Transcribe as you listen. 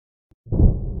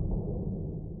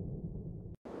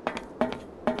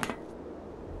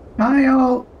Hi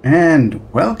all,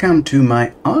 and welcome to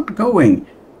my ongoing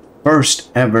first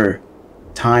ever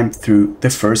time through the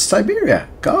first Syberia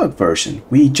GOG version.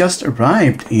 We just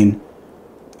arrived in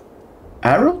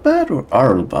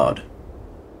Aralbad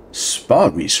Spa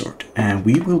Resort, and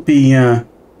we will be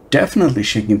definitely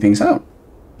checking things out.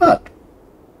 But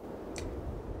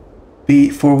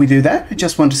before we do that, I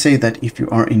just want to say that if you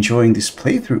are enjoying this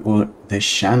playthrough or the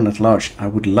channel at large, I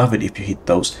would love it if you hit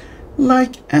those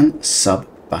like and sub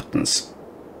buttons.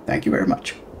 Thank you very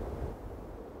much.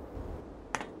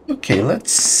 Okay,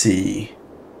 let's see.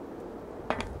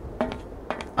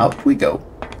 Out we go.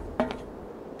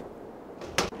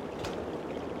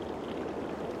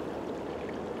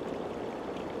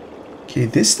 Okay,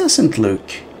 this doesn't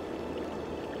look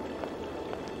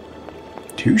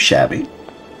too shabby.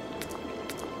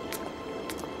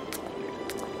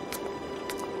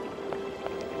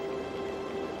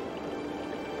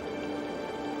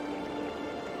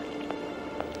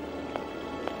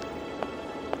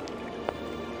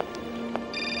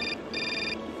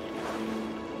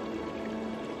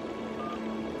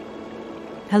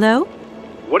 Hello?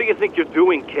 What do you think you're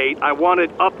doing, Kate? I wanted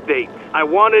updates. I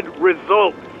wanted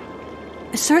results.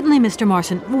 Certainly, Mr.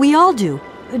 Marson. We all do.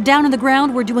 Down on the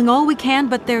ground, we're doing all we can,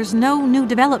 but there's no new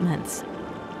developments.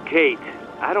 Kate,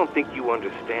 I don't think you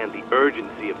understand the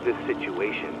urgency of this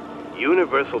situation.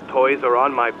 Universal toys are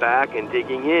on my back and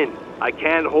digging in. I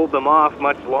can't hold them off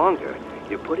much longer.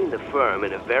 You're putting the firm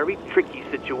in a very tricky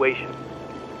situation.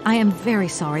 I am very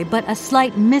sorry, but a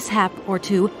slight mishap or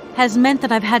two has meant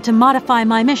that I've had to modify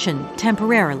my mission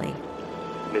temporarily.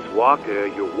 Miss Walker,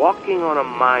 you're walking on a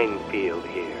minefield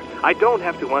here. I don't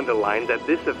have to underline that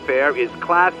this affair is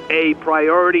Class A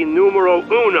priority numero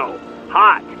uno.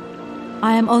 Hot!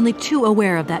 I am only too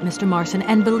aware of that, Mr. Marson,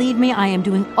 and believe me, I am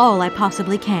doing all I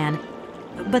possibly can.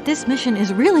 But this mission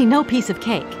is really no piece of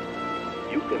cake.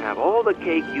 You can have all the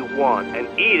cake you want and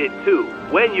eat it too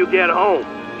when you get home.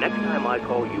 Next time I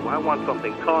call you, I want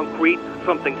something concrete,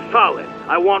 something solid.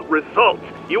 I want results.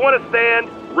 You understand?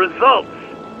 Results!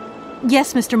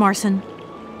 Yes, Mr. Marson.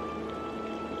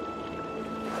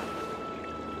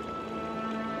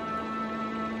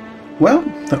 Well,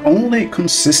 the only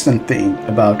consistent thing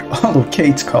about all of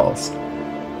Kate's calls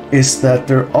is that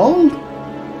they're all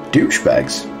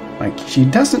douchebags. Like, she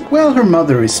doesn't... Well, her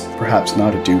mother is perhaps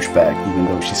not a douchebag, even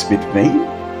though she's a bit vain.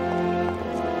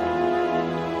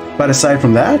 But aside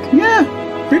from that, yeah,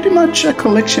 pretty much a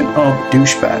collection of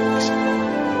douchebags.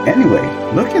 Anyway,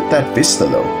 look at that vista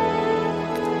though.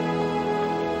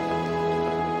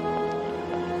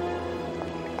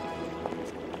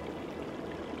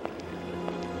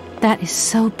 That is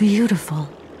so beautiful.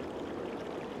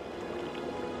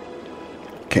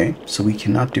 Okay, so we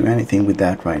cannot do anything with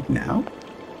that right now.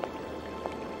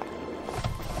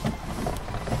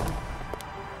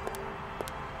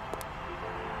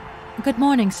 Good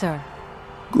morning, sir.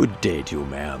 Good day to you,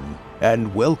 ma'am,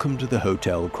 and welcome to the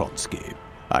Hotel Kronsky.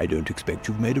 I don't expect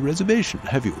you've made a reservation,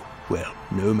 have you? Well,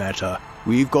 no matter.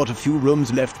 We've got a few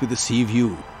rooms left with a sea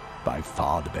view. By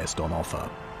far the best on offer.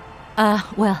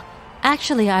 Well,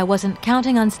 actually I wasn't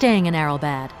counting on staying in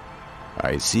Aralbad.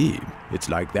 I see. It's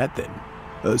like that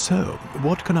then. So,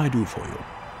 what can I do for you?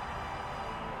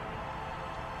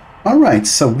 Alright,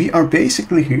 so we are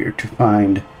basically here to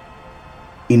find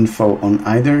info on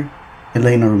either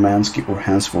Helena Romanski or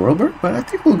Hans Vorarlberg, but I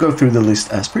think we'll go through the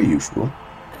list as per usual.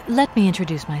 Let me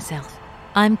introduce myself.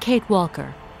 I'm Kate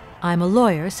Walker. I'm a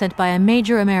lawyer sent by a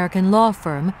major American law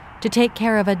firm to take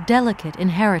care of a delicate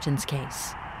inheritance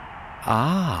case.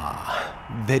 Ah,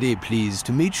 very pleased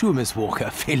to meet you, Miss Walker.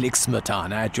 Felix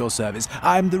Smetana at your service.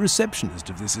 I'm the receptionist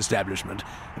of this establishment.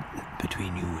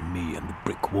 Between you and me and the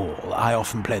brick wall, I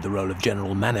often play the role of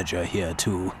general manager here,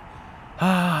 too.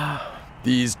 Ah,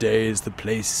 these days the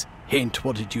place ain't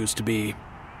what it used to be.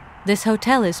 This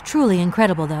hotel is truly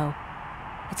incredible, though.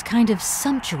 It's kind of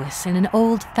sumptuous in an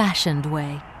old-fashioned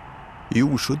way.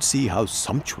 You should see how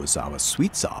sumptuous our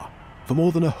suites are. For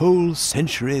more than a whole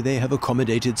century, they have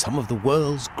accommodated some of the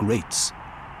world's greats.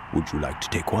 Would you like to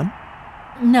take one?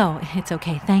 No, it's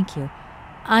okay, thank you.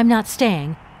 I'm not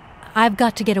staying. I've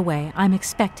got to get away. I'm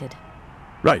expected.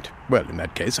 Right. Well, in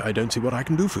that case, I don't see what I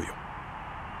can do for you.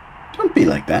 Don't be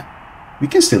like that. We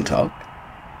can still talk.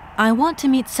 I want to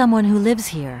meet someone who lives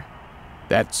here.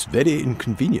 That's very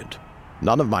inconvenient.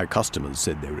 None of my customers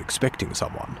said they were expecting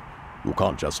someone. You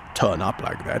can't just turn up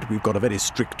like that. We've got a very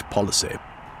strict policy.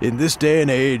 In this day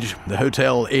and age, the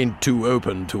hotel ain't too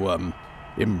open to,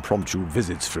 impromptu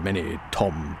visits from any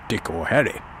Tom, Dick, or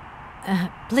Harry.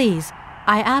 Please,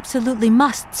 I absolutely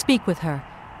must speak with her.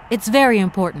 It's very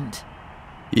important.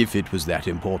 If it was that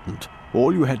important,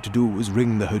 all you had to do was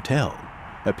ring the hotel.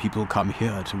 People come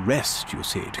here to rest, you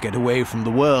see, to get away from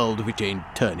the world, which ain't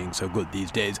turning so good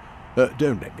these days.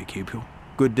 Don't let me keep you.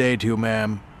 Good day to you,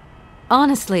 ma'am.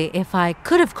 Honestly, if I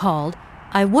could have called,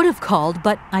 I would have called,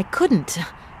 but I couldn't.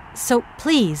 So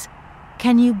please,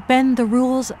 can you bend the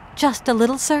rules just a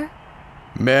little, sir?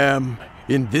 Ma'am,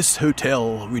 in this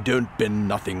hotel, we don't bend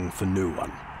nothing for no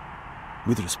one.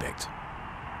 With respect.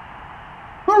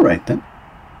 All right, then.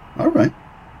 All right.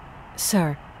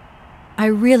 Sir, I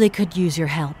really could use your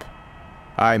help.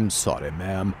 I'm sorry,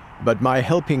 ma'am, but my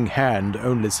helping hand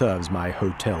only serves my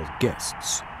hotel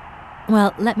guests.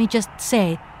 Well, let me just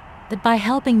say that by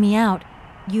helping me out,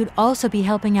 you'd also be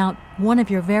helping out one of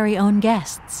your very own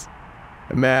guests.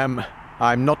 Ma'am,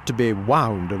 I'm not to be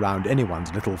wound around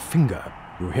anyone's little finger.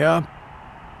 You hear?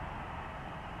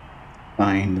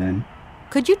 Fine, then.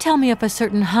 Could you tell me if a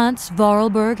certain Hans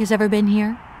Vorarlberg has ever been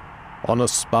here? On a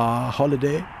spa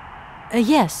holiday?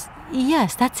 Yes,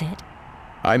 that's it.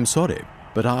 I'm sorry,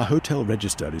 but our hotel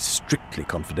register is strictly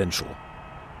confidential.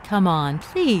 Come on,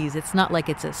 please. It's not like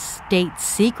it's a state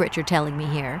secret you're telling me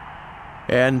here.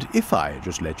 And if I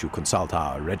just let you consult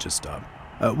our register,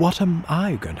 what am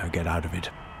I going to get out of it?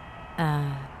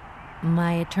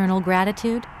 My eternal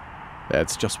gratitude?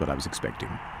 That's just what I was expecting.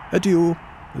 Adieu,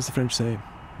 as the French say,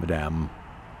 madame.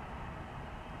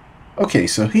 Okay,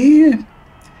 so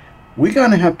we're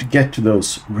gonna have to get to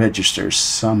those registers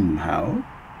somehow.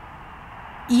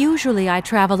 Usually I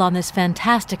travel on this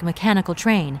fantastic mechanical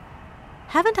train.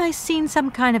 Haven't I seen some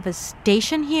kind of a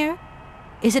station here?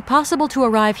 Is it possible to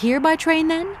arrive here by train,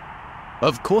 then?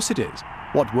 Of course it is.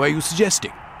 What were you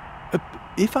suggesting?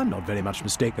 If I'm not very much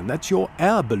mistaken, that's your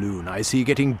air balloon I see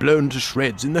getting blown to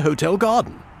shreds in the hotel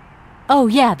garden. Oh,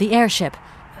 yeah, the airship.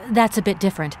 That's a bit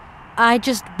different. I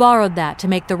just borrowed that to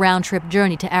make the round-trip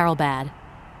journey to Aralbad.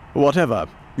 Whatever.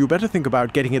 You better think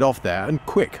about getting it off there, and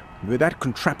quick. With that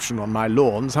contraption on my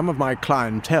lawn, some of my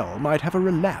clientele might have a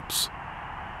relapse.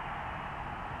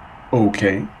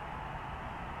 Okay.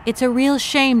 It's a real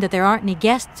shame that there aren't any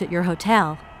guests at your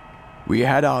hotel. We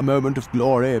had our moment of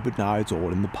glory, but now it's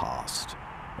all in the past.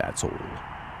 That's all.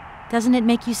 Doesn't it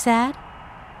make you sad?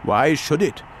 Why should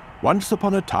it? Once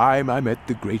upon a time I met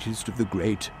the greatest of the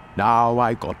great. Now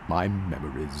I got my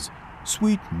memories.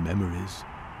 Sweet memories.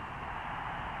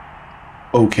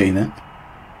 Okay, then.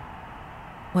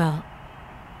 Well,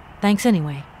 thanks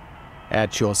anyway.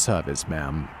 At your service,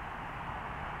 ma'am.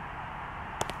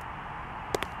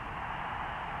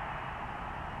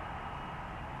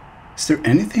 Is there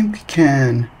anything we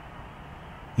can...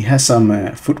 He has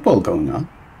some football going on.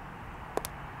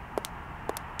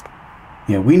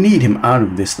 Yeah, we need him out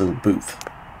of this little booth.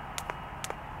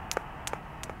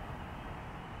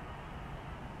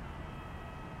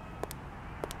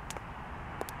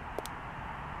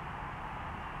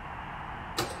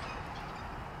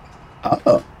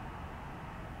 Oh.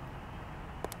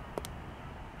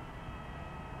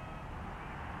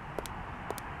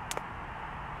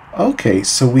 Okay,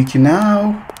 so we can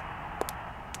now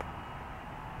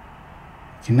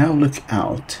look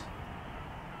out.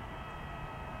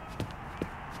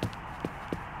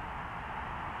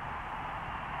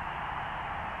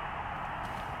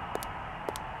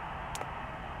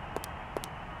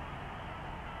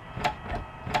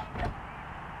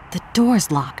 The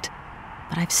door's locked,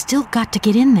 but I've still got to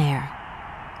get in there.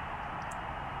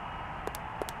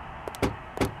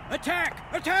 Attack!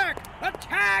 Attack!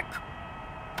 Attack!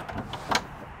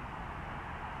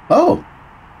 Oh.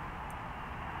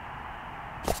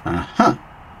 Uh-huh.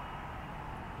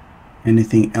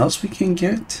 Anything else we can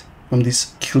get from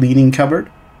this cleaning cupboard?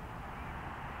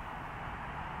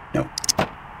 No.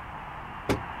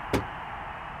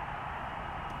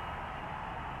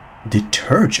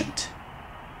 Detergent.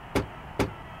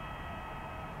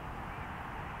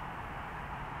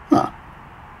 Huh.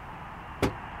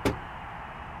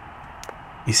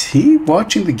 Is he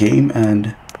watching the game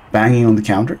and banging on the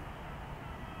counter?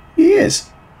 He is.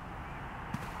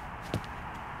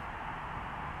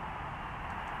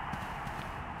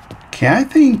 Okay, I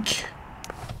think...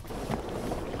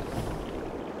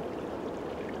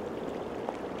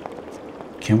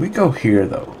 Can we go here,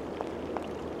 though?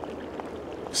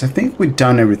 Because I think we've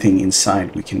done everything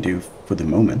inside we can do for the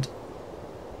moment.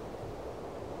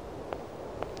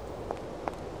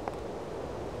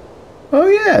 Oh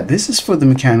yeah, this is for the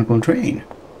mechanical train.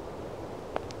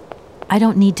 I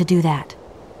don't need to do that.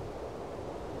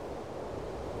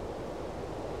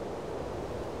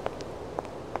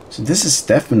 So this is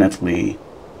definitely...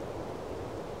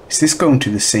 Is this going to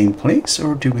the same place,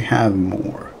 or do we have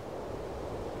more?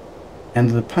 End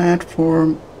of the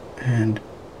platform, and...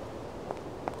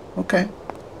 Okay.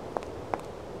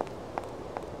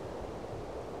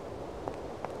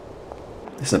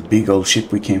 This is a big old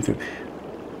ship we came through.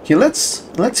 Okay,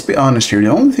 let's be honest here. The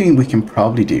only thing we can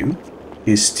probably do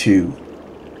is to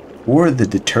pour the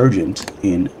detergent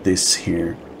in this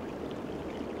here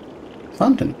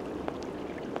fountain.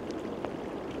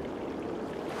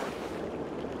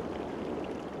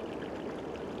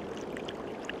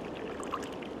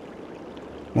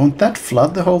 Won't that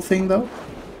flood the whole thing, though?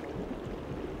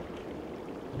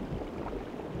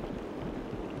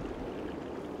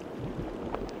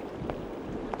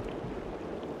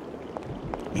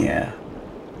 Yeah.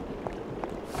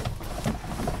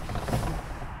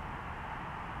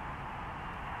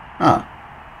 Ah.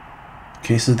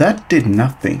 Okay, so that did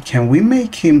nothing. Can we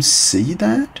make him see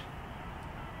that?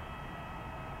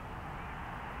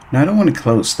 No, I don't want to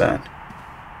close that.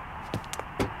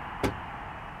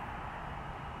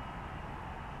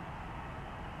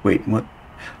 Wait, what?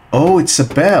 Oh, it's a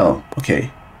bell.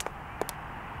 Okay.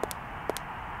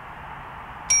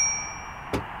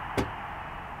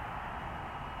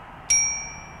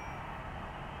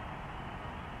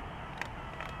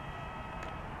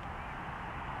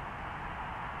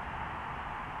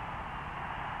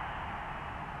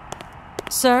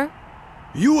 Sir?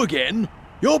 You again?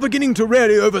 You're beginning to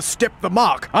really overstep the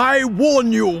mark. I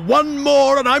warn you, one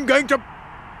more and I'm going to...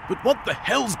 But what the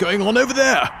hell's going on over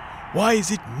there? Why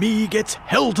is it me gets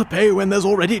hell to pay when there's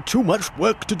already too much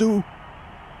work to do?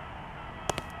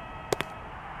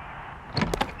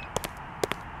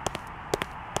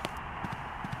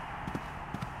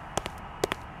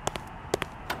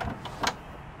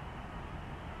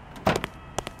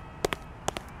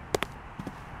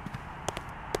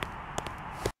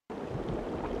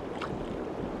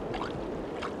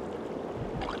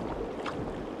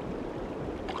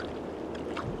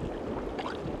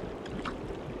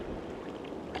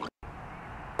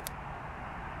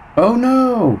 Oh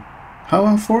no! How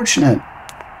unfortunate.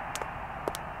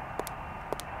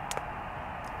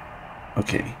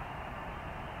 Okay.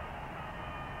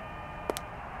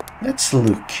 Let's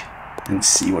look and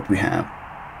see what we have.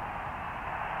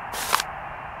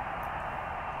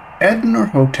 Edinor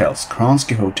Hotels,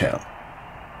 Kronsky Hotel.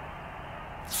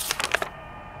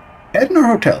 Edinor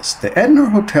Hotels. The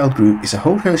Edinor Hotel Group is a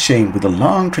hotel chain with a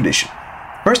long tradition.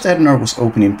 First Edinor was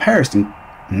opened in Paris in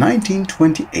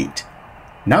 1928.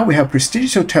 Now we have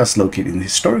prestigious hotels located in the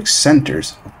historic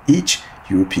centers of each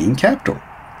European capital.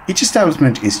 Each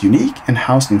establishment is unique and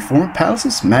housed in former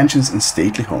palaces, mansions and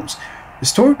stately homes,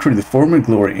 restored through the former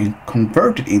glory and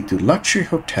converted into luxury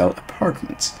hotel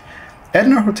apartments.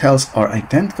 Edinor hotels are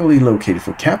identically located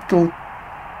for capital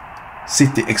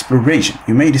city exploration.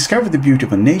 You may discover the beauty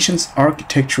of a nation's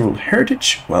architectural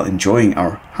heritage while enjoying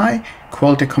our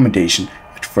high-quality accommodation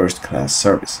at first-class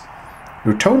service.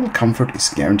 Your total comfort is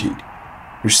guaranteed.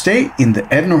 Your stay in the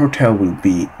Edinor Hotel will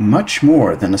be much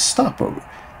more than a stopover.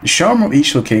 The charm of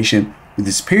each location, with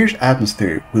its spirit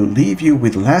atmosphere, will leave you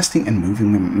with lasting and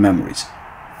moving memories.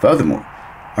 Furthermore,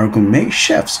 our gourmet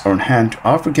chefs are on hand to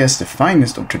offer guests the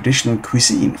finest of traditional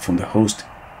cuisine from the host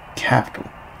capital.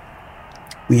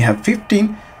 We have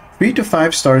 15 3- to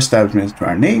 5-star establishments to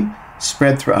our name,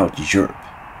 spread throughout Europe.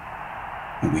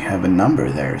 And we have a number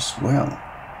there as well.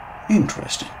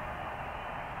 Interesting.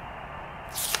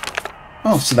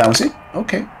 Oh, so that was it?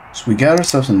 Okay. So we got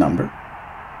ourselves a number.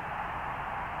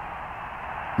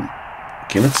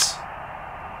 Okay, let's...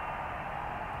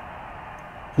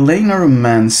 Helena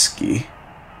Romanski.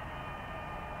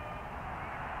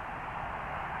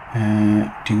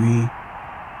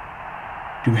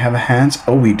 Do we have a Hans?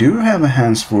 Oh, we do have a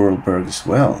Hans Vorarlberg as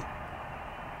well.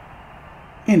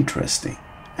 Interesting.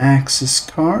 Access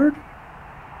card?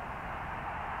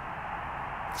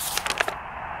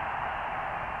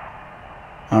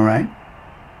 Alright.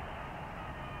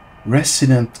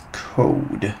 Resident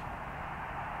code.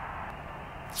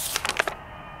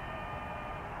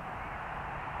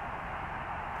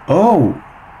 Oh!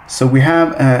 So we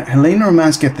have Helena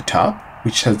Romanski at the top,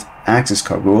 which has access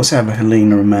card. We also have a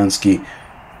Helena Romanski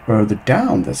further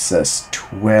down that says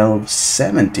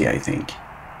 1270, I think.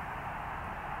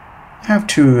 I have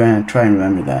to try and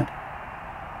remember that.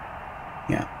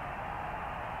 Yeah.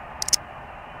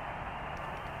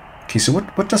 Okay, so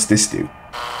what does this do?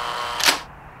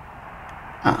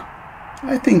 Ah,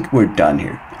 I think we're done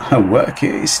here. Our work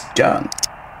here is done.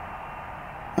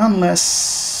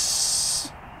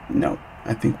 Unless... No,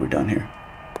 I think we're done here.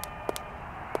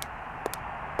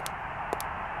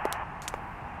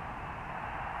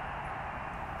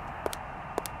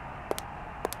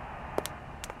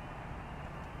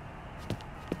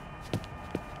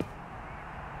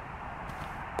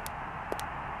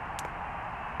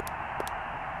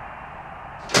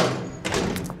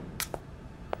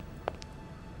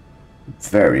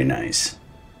 Very nice.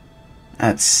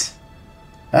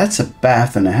 That's a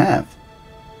bath and a half.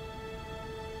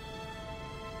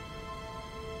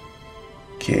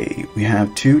 Okay, we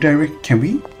have 2 direct... Can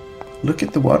we look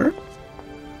at the water?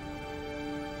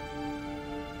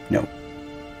 No.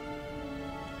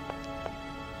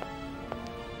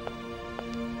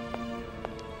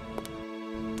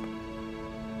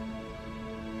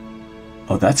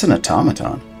 Oh, that's an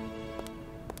automaton.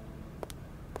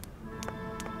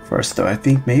 First, though, I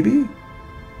think maybe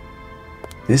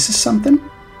this is something?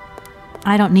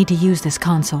 I don't need to use this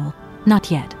console. Not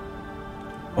yet.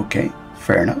 Okay,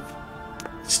 fair enough.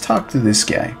 Let's talk to this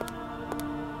guy.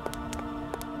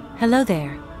 Hello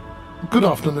there. Good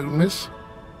afternoon, miss.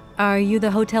 Are you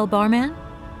the hotel barman?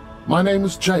 My name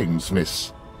is James,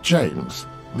 miss. James,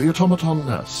 the automaton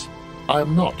nurse. I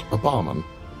am not a barman.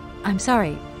 I'm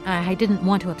sorry. I didn't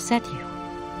want to upset you.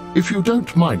 If you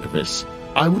don't mind, miss,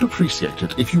 I would appreciate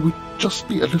it if you would just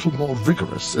be a little more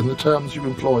rigorous in the terms you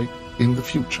employ in the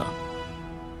future.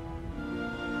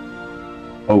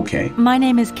 Okay. My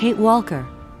name is Kate Walker.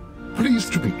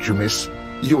 Pleased to meet you, miss.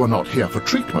 You are not here for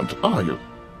treatment, are you?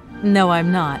 No,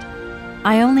 I'm not.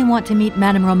 I only want to meet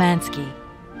Madame Romanski.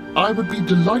 I would be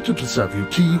delighted to serve you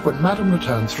tea when Madame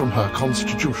returns from her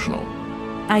constitutional.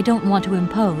 I don't want to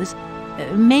impose.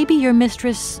 Maybe your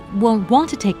mistress won't want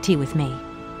to take tea with me.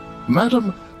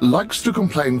 Madame likes to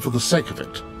complain for the sake of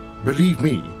it. Believe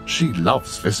me, she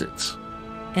loves visits.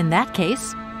 In that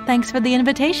case, thanks for the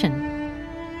invitation.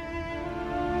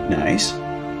 Nice.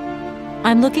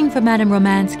 I'm looking for Madame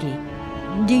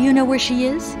Romanski. Do you know where she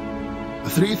is?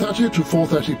 3:30 to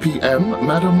 4:30 p.m.,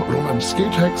 Madame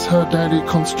Romanski takes her daily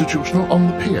constitutional on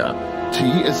the pier.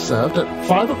 Tea is served at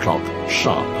 5 o'clock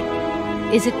sharp.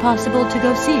 Is it possible to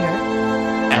go see her?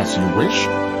 As you wish,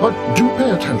 but do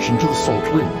pay attention to the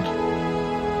salt wind.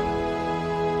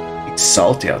 It's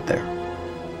salty out there.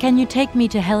 Can you take me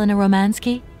to Helena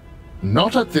Romanski?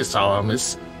 Not at this hour,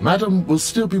 miss. Madame will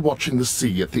still be watching the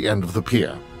sea at the end of the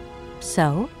pier.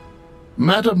 So?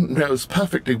 Madame knows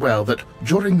perfectly well that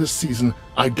during this season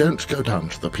I don't go down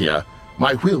to the pier.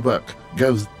 My wheelwork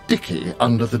goes dicky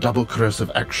under the double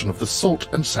corrosive action of the salt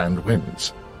and sand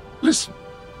winds. Listen,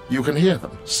 you can hear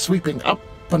them sweeping up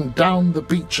and down the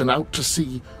beach and out to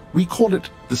sea. We call it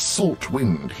the salt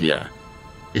wind here.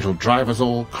 It'll drive us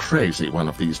all crazy one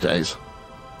of these days.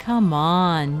 Come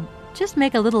on, just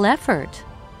make a little effort.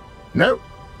 No,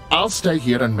 I'll stay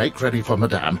here and make ready for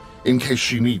Madame in case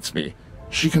she needs me.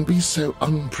 She can be so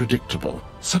unpredictable,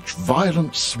 such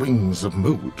violent swings of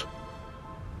mood.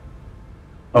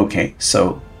 Okay,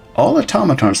 so all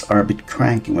automatons are a bit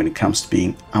cranky when it comes to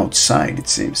being outside, it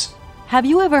seems. Have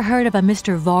you ever heard of a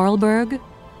Mr. Vorarlberg?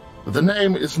 The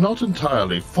name is not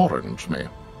entirely foreign to me.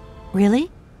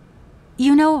 Really?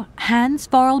 You know Hans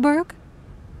Vorarlberg?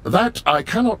 That I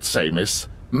cannot say, miss.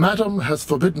 Madame has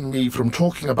forbidden me from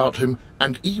talking about him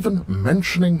and even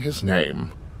mentioning his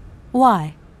name.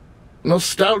 Why?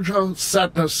 Nostalgia,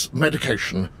 sadness,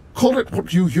 medication. Call it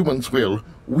what you humans will.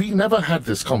 We never had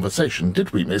this conversation,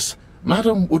 did we, miss?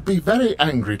 Madame would be very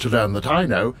angry to learn that I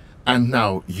know, and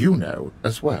now you know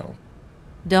as well.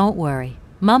 Don't worry.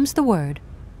 Mum's the word.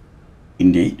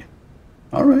 Indeed.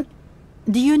 All right.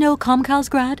 Do you know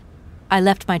Komkalsgrad? I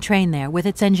left my train there with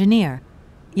its engineer.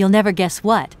 You'll never guess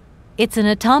what. It's an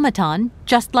automaton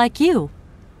just like you.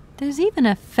 There's even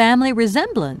a family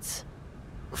resemblance.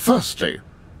 Firstly,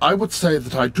 I would say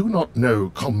that I do not know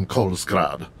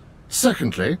Komkalsgrad.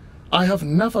 Secondly, I have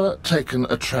never taken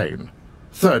a train.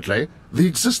 Thirdly, the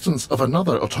existence of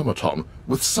another automaton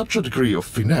with such a degree of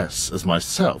finesse as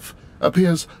myself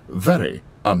appears very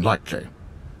unlikely.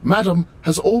 Madame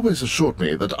has always assured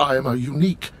me that I am a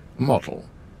unique model,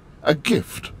 a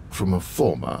gift from a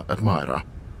former admirer.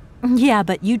 Yeah,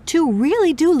 but you two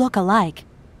really do look alike.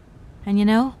 And you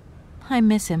know, I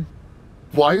miss him.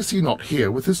 Why is he not here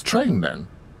with his train, then?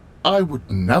 I would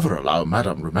never allow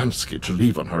Madame Romanski to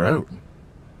leave on her own.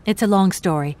 It's a long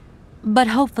story, but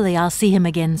hopefully I'll see him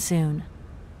again soon.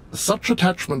 Such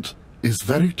attachment is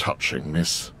very touching,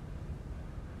 miss.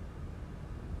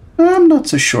 I'm not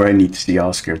so sure I need to see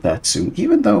Oscar that soon,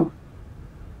 even though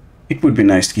it would be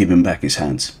nice to give him back his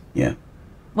hands, yeah.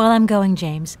 Well, I'm going,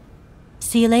 James.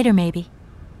 See you later, maybe.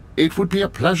 It would be a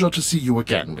pleasure to see you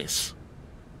again, miss.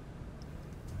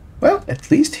 Well, at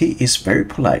least he is very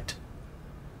polite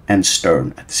and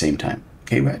stern at the same time.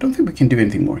 Okay, well, I don't think we can do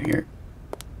anything more here.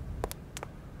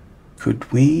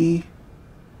 Could we...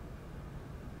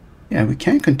 Yeah, we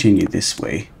can continue this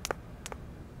way.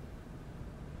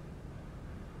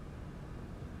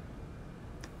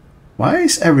 Why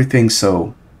is everything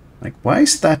so... Like, why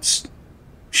is that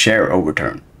share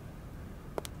overturn?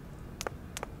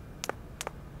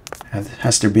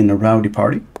 Has there been a rowdy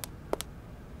party?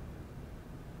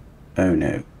 Oh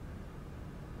no.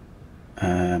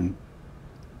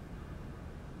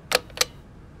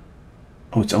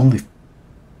 Oh, it's only...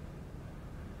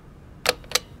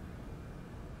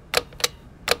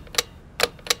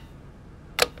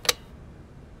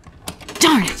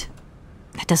 Darn it!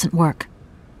 That doesn't work.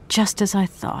 Just as I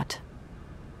thought.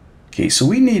 Okay, so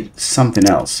we need something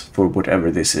else for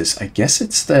whatever this is. I guess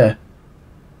it's the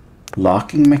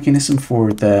locking mechanism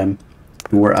for the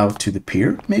door out to the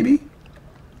pier, maybe?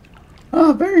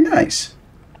 Oh, very nice.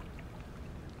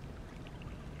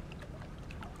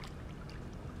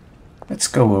 Let's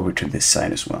go over to this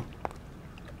side as well.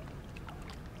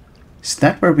 Is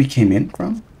that where we came in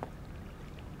from?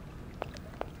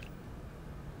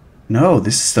 No,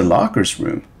 this is the lockers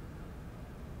room.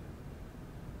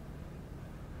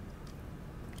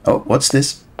 Oh, what's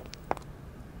this?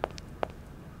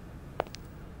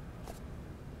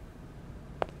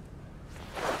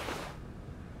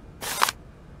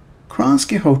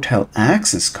 Kronsky Hotel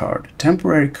access card,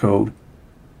 temporary code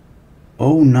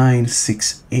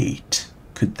 0968.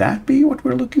 Could that be what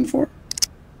we're looking for?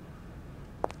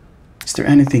 Is there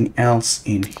anything else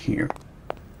in here?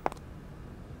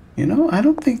 You know, I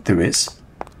don't think there is.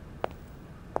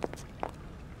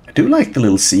 I do like the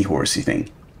little seahorsey thing.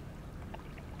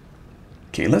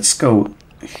 Okay, let's go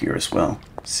here as well.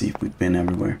 See if we've been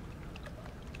everywhere.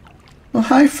 Well,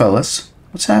 hi, fellas.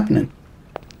 What's happening?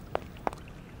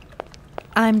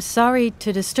 I'm sorry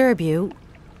to disturb you.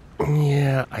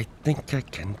 Yeah, I think I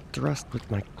can thrust with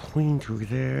my queen through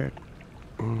there.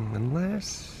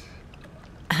 Unless...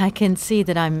 I can see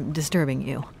that I'm disturbing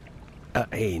you.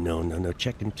 Hey, no.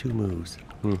 Checking two moves.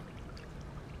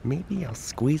 Maybe I'll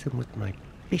squeeze him with my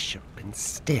bishop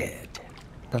instead.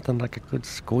 Nothing like a good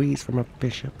squeeze from a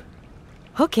bishop.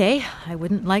 Okay, I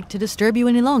wouldn't like to disturb you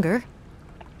any longer.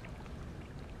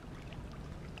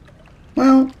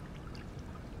 Well,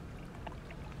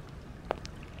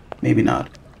 maybe not.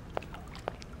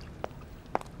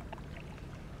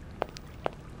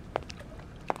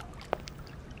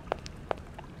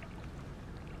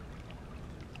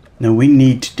 No, we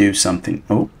need to do something.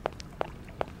 Oh.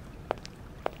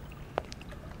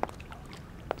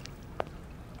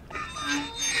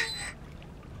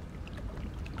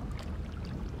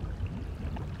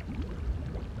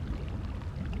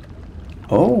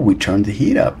 Oh, we turned the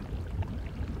heat up.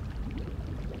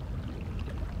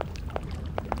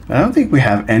 I don't think we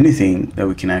have anything that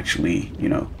we can actually, you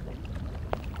know,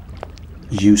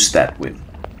 use that with.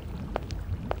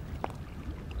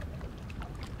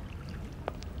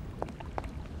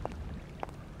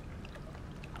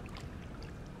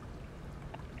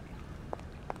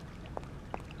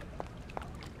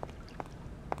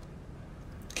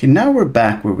 Okay, now we're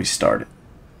back where we started.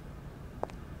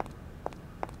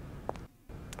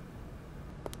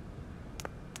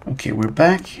 Okay, we're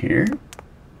back here.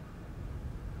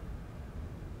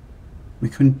 We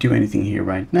couldn't do anything here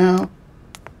right now.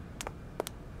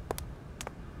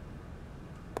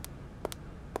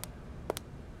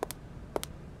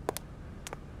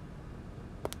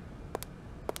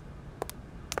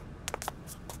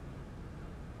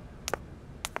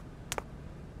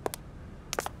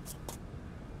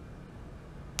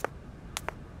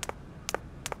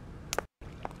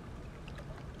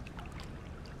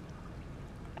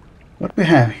 What we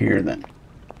have here then?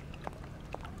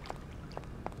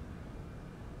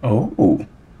 Oh, well,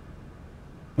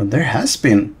 there has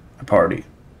been a party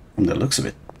from the looks of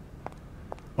it.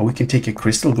 Oh, we can take a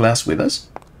crystal glass with us.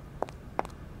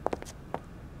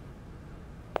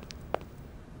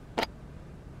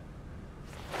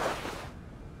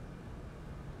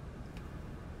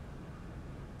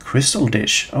 Crystal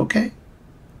dish, okay.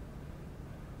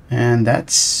 And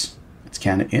that's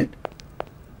kind of it.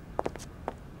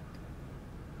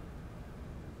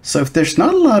 So if there's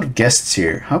not a lot of guests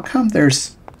here, how come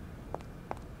there's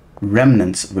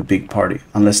remnants of a big party?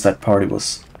 Unless that party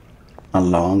was a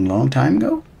long time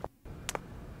ago?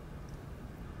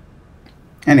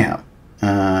 Anyhow,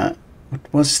 what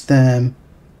was the...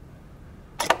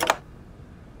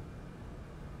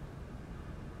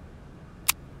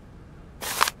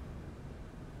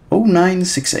 Oh,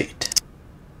 0968.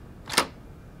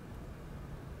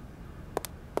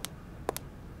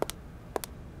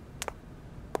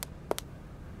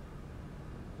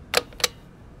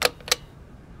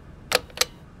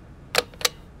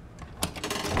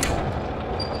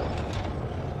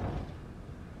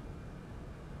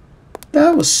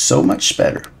 That was so much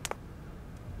better.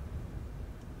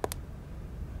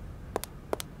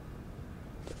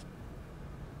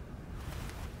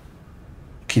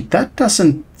 Okay, that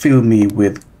doesn't fill me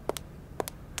with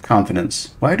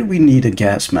confidence. Why do we need a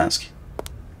gas mask?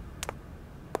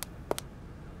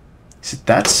 Is it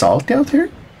that salty out here?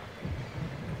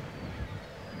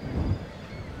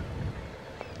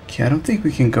 Okay, I don't think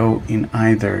we can go in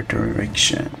either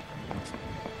direction.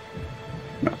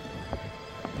 No.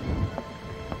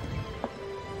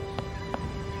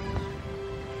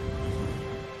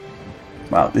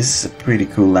 Wow, this is a pretty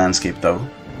cool landscape though.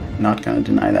 Not gonna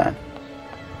deny that.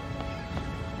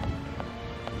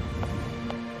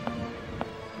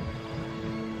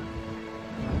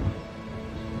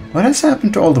 What has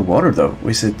happened to all the water though?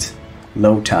 Was it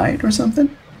low tide or something?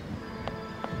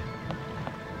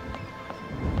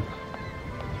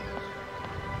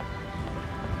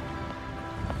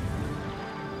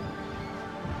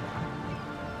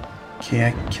 Okay,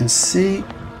 I can see...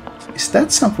 Is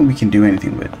that something we can do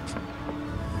anything with?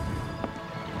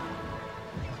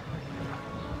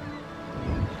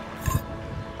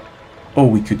 Oh,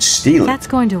 we could steal it. That's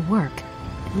going to work.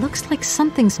 It looks like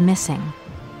something's missing.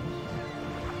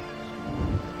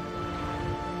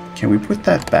 Can we put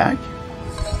that back?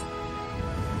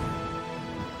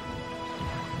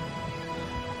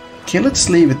 Okay, let's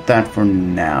leave it that for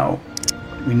now.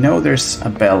 We know there's a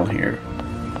bell here.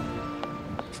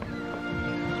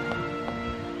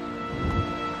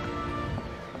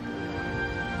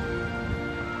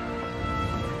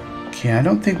 Okay, I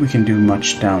don't think we can do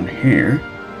much down here.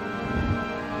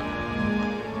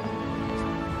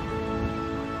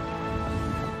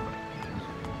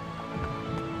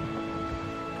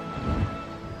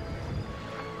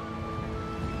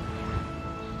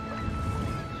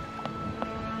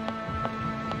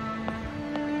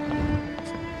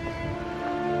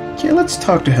 Okay, let's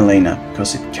talk to Helena,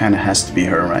 because it kinda has to be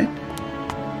her, right?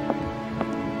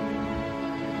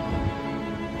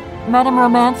 Madam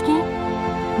Romanski?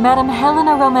 Madam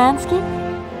Helena Romanski?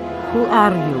 Who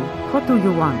are you? What do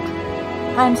you want?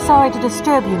 I'm sorry to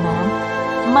disturb you,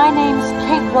 ma'am. My name's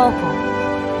Kate Walker.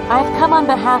 I've come on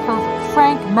behalf of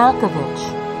Frank Malkovich.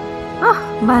 Ah,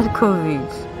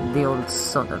 Malkovich, the old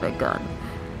son of a gun.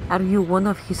 Are you one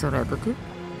of his relatives?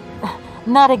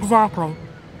 Not exactly.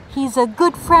 He's a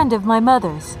good friend of my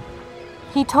mother's.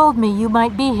 He told me you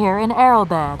might be here in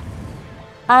Aralbad.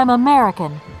 I'm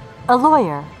American, a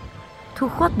lawyer. To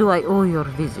what do I owe your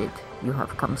visit? You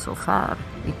have come so far.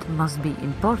 It must be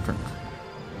important.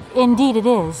 Indeed it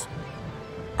is.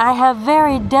 I have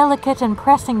very delicate and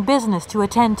pressing business to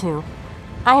attend to.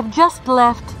 I have just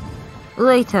left...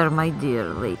 Later, my dear,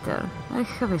 later. I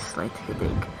have a slight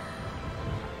headache.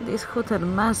 This hotel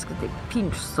masked a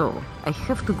pinch so I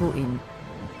have to go in.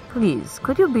 Please,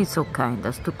 could you be so kind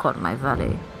as to call my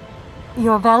valet?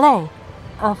 Your valet?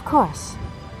 Of course.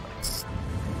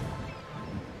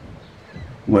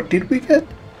 What did we get?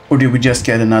 Or did we just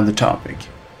get another topic?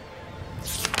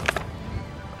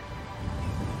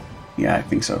 Yeah, I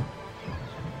think so.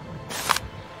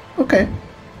 Okay.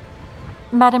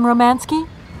 Madam Romanski?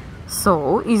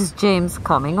 So, is James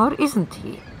coming or isn't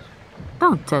he?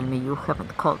 Don't tell me you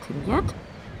haven't called him yet.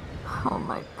 Oh,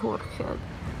 my poor head.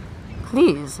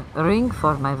 Please, ring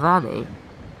for my valet.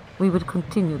 We will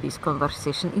continue this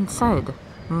conversation inside.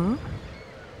 Hmm?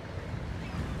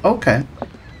 Okay.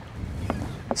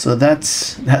 So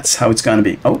that's how it's gonna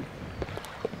be. Oh.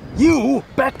 You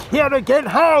back here again?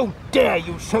 How dare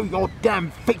you show your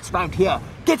damn face round here?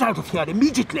 Get out of here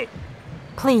immediately!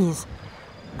 Please.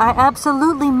 I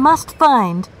absolutely must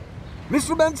find... Miss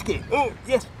Romanski! Oh,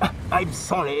 yes, I'm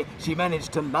sorry. She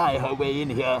managed to lie her way in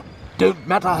here. Don't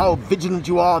matter how vigilant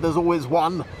you are, there's always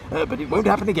one. But it won't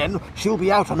happen again. She'll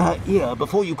be out on her ear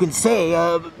before you can say,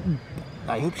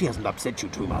 I hope she hasn't upset you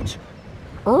too much.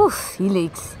 Oh,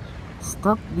 Felix.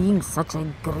 Stop being such a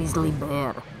grizzly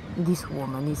bear. This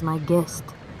woman is my guest.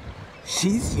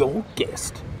 She's your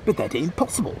guest? But that ain't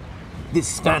possible.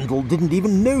 This vandal didn't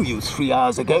even know you 3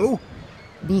 hours ago.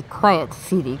 Be quiet,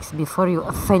 Felix, before you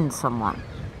offend someone.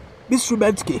 Miss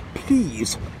Romanski,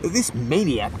 please. This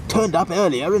maniac turned up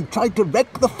earlier and tried to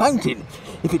wreck the fountain.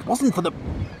 If it wasn't for the...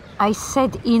 I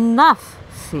said enough,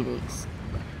 Felix.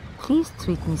 Please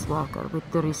treat Miss Walker with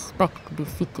the respect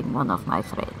befitting one of my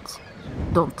friends.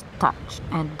 Don't touch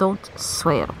and don't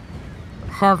swear.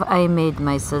 Have I made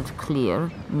myself clear,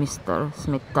 Mr.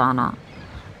 Smetana?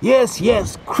 Yes,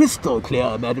 yes, crystal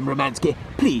clear, Madam Romanski.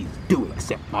 Please do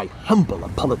accept my humble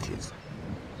apologies.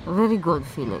 Very good,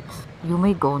 Felix. You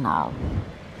may go now.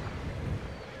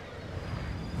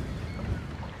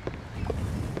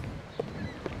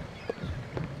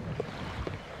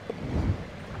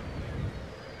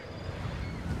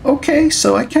 Okay,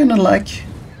 so I kinda like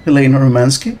Helena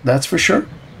Romanski, that's for sure.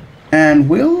 And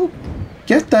we'll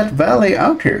get that valet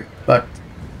out here, but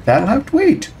that'll have to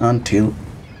wait until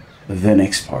the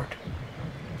next part.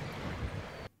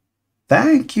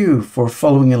 Thank you for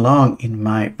following along in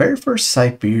my very first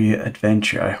Syberia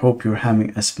adventure. I hope you're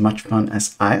having as much fun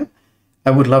as I am.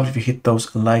 I would love if you hit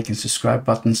those like and subscribe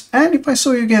buttons, and if I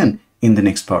saw you again in the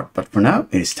next part. But for now,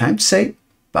 it is time to say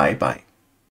bye-bye.